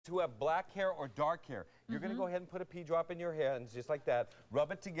who have black hair or dark hair. You're going to go ahead and put a pea drop in your hands, just like that.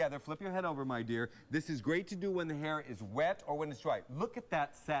 Rub it together. Flip your head over, my dear. This is great to do when the hair is wet or when it's dry. Look at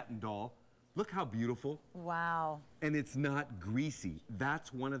that satin doll. Look how beautiful. Wow. And it's not greasy.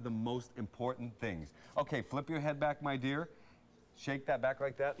 That's one of the most important things. Okay, flip your head back, my dear. Shake that back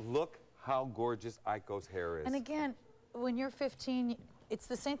like that. Look how gorgeous Aiko's hair is. And again, when you're 15, it's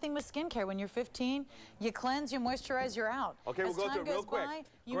the same thing with skincare. When you're 15, you cleanse, you moisturize, you're out. Okay, we'll go through it real quick.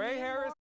 Gray hair is